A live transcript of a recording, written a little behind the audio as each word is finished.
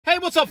Hey,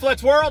 what's up,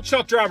 Flex World?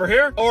 Chuck Driver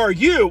here. Are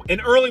you an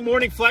early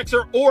morning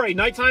flexer or a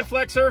nighttime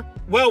flexer?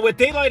 Well, with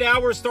daylight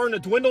hours starting to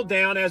dwindle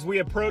down as we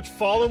approach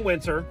fall and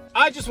winter,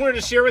 I just wanted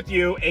to share with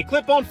you a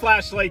clip-on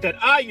flashlight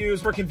that I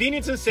use for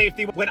convenience and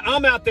safety when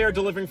I'm out there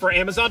delivering for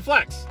Amazon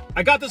Flex.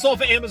 I got this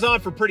off of Amazon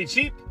for pretty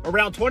cheap,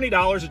 around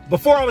 $20.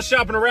 Before I was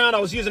shopping around, I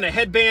was using a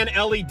headband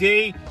LED.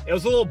 It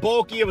was a little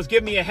bulky, it was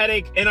giving me a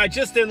headache, and I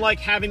just didn't like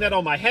having that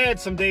on my head.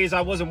 Some days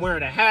I wasn't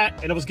wearing a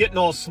hat, and it was getting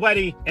all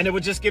sweaty, and it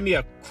would just give me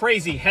a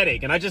crazy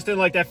headache, and I just didn't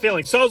like that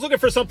feeling. So I was looking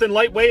for something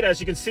lightweight, as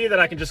you can see, that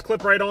I can just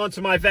clip right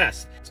onto my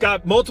vest. It's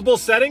got multiple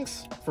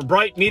settings, from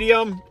bright,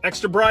 medium,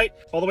 extra bright,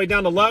 all the way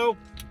down to low.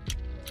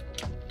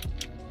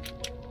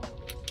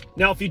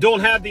 Now, if you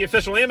don't have the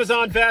official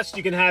Amazon vest,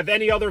 you can have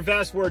any other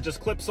vest where it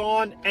just clips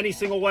on any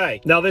single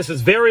way. Now, this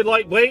is very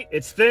lightweight,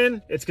 it's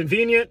thin, it's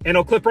convenient, and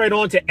it'll clip right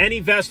onto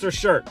any vest or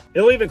shirt.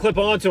 It'll even clip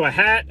onto a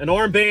hat, an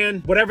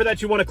armband, whatever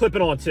that you want to clip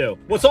it onto.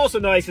 What's also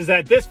nice is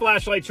that this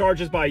flashlight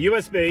charges by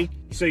USB.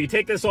 So you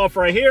take this off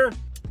right here,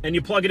 and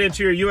you plug it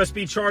into your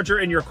USB charger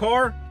in your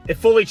car. It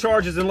fully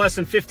charges in less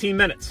than 15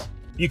 minutes.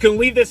 You can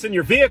leave this in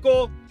your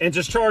vehicle and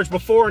just charge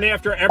before and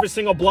after every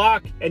single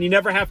block, and you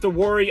never have to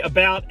worry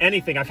about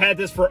anything. I've had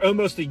this for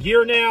almost a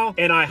year now,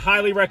 and I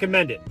highly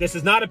recommend it. This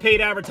is not a paid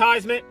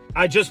advertisement.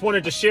 I just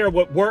wanted to share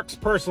what works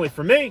personally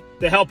for me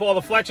to help all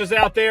the flexers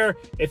out there.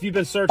 If you've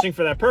been searching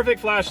for that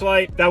perfect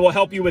flashlight that will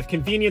help you with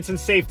convenience and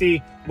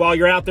safety while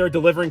you're out there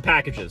delivering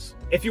packages.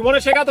 If you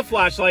want to check out the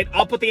flashlight,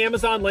 I'll put the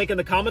Amazon link in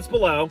the comments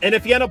below. And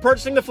if you end up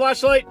purchasing the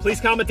flashlight,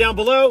 please comment down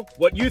below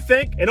what you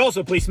think. And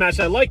also, please smash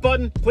that like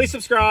button, please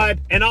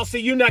subscribe, and I'll see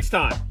you next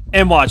time.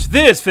 And watch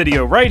this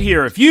video right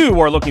here if you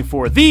are looking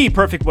for the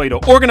perfect way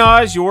to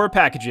organize your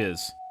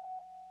packages.